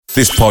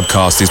This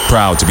podcast is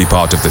proud to be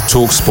part of the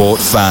TalkSport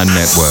Fan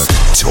Network.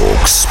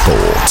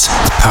 TalkSport.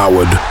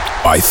 Powered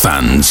by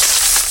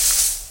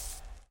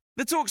fans.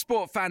 The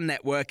TalkSport Fan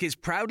Network is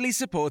proudly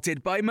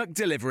supported by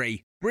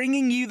McDelivery,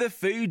 bringing you the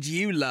food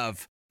you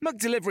love.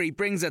 McDelivery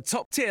brings a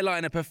top-tier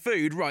lineup of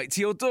food right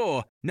to your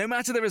door. No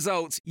matter the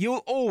result,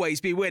 you'll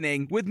always be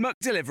winning with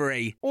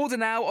McDelivery. Order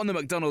now on the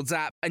McDonald's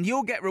app and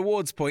you'll get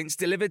rewards points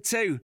delivered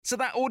too. So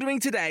that ordering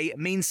today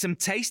means some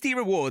tasty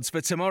rewards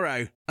for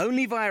tomorrow.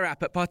 Only via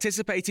app at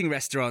participating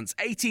restaurants.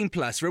 18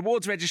 plus.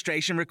 Rewards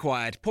registration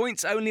required.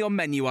 Points only on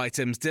menu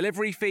items.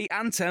 Delivery fee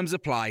and terms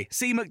apply.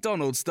 See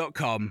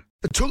mcdonalds.com.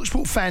 The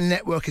TalkSport Fan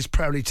Network is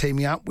proudly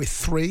teaming up with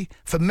 3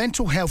 for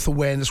Mental Health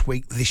Awareness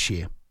Week this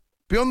year.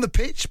 Beyond the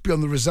pitch,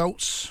 beyond the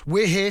results,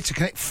 we're here to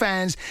connect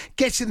fans,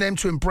 getting them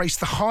to embrace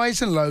the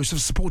highs and lows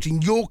of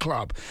supporting your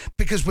club,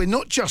 because we're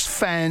not just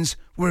fans,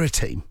 we're a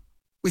team.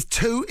 With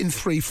 2 in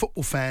 3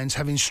 football fans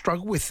having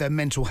struggled with their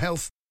mental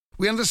health,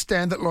 we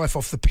understand that life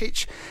off the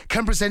pitch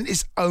can present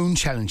its own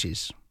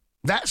challenges.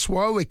 That's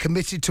why we're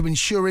committed to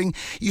ensuring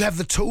you have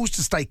the tools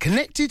to stay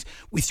connected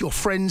with your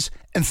friends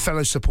and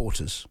fellow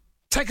supporters.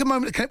 Take a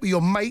moment to connect with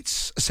your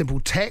mates. A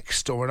simple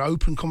text or an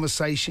open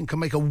conversation can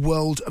make a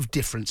world of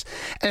difference.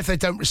 And if they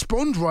don't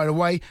respond right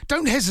away,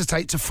 don't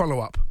hesitate to follow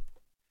up.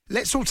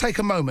 Let's all take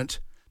a moment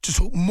to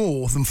talk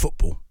more than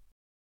football.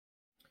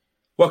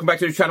 Welcome back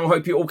to the channel.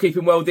 Hope you're all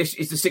keeping well. This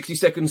is the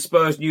 60-second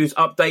Spurs news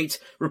update.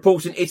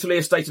 Reports in Italy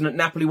are stating that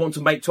Napoli want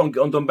to make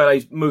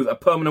Ndombele's move a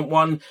permanent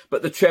one,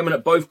 but the chairman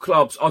at both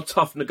clubs are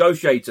tough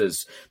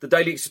negotiators. The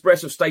Daily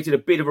Express have stated a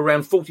bid of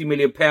around £40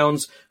 million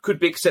could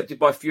be accepted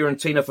by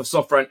Fiorentina for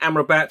Sofyan and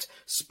Amrabat.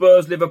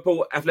 Spurs,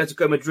 Liverpool,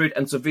 Atletico Madrid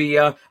and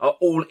Sevilla are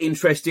all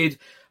interested.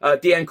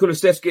 Dejan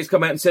Kulusevski has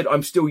come out and said,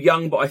 I'm still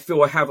young, but I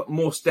feel I have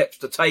more steps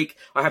to take.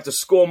 I have to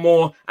score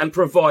more and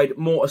provide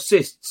more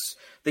assists.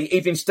 The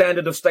Evening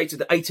Standard have stated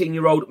that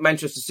 18-year-old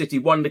Manchester City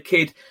wonder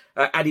kid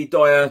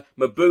Adedire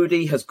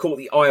Mebude has caught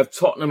the eye of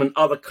Tottenham and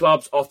other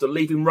clubs after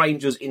leaving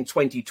Rangers in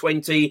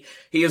 2020.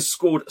 He has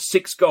scored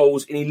 6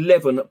 goals in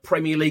 11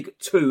 Premier League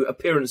 2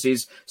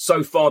 appearances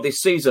so far this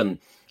season.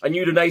 And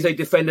Udinese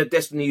defender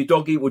Destiny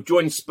Udogie will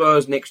join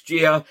Spurs next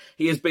year.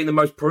 He has been the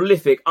most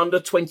prolific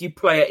under-20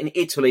 player in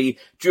Italy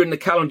during the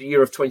calendar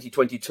year of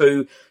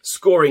 2022,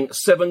 scoring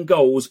 7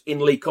 goals in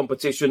league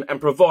competition and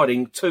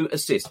providing 2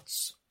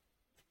 assists.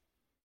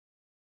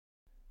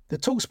 The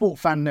TalkSport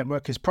Fan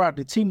Network is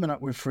proudly teaming up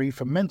with 3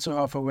 for Mental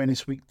Health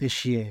Awareness Week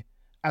this year.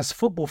 As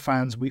football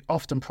fans, we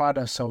often pride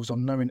ourselves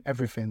on knowing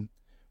everything,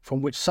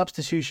 from which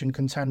substitution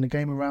can turn the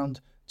game around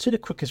to the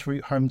quickest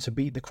route home to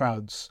beat the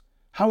crowds.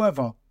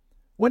 However,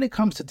 when it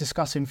comes to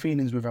discussing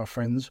feelings with our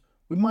friends,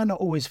 we might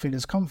not always feel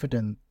as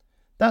confident.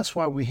 That's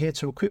why we're here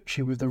to equip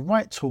you with the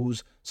right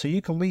tools so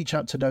you can reach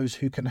out to those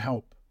who can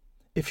help.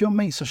 If your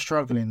mates are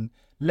struggling,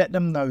 let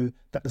them know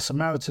that the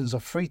Samaritans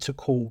are free to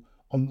call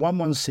on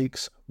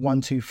 116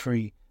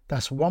 123.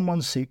 That's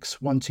 116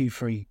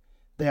 123.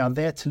 They are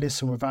there to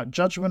listen without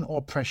judgment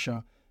or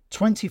pressure,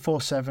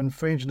 24/7,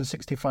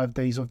 365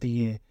 days of the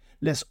year.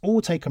 Let's all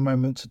take a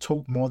moment to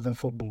talk more than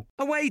football.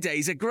 Away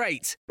days are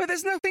great, but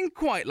there's nothing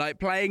quite like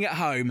playing at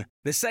home.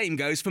 The same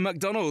goes for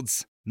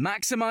McDonald's.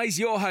 Maximise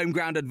your home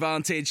ground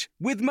advantage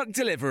with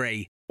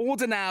McDelivery.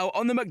 Order now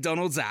on the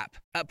McDonald's app.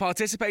 At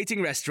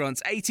participating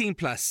restaurants, 18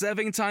 plus,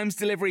 serving times,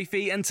 delivery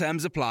fee and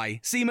terms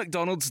apply. See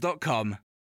mcdonalds.com.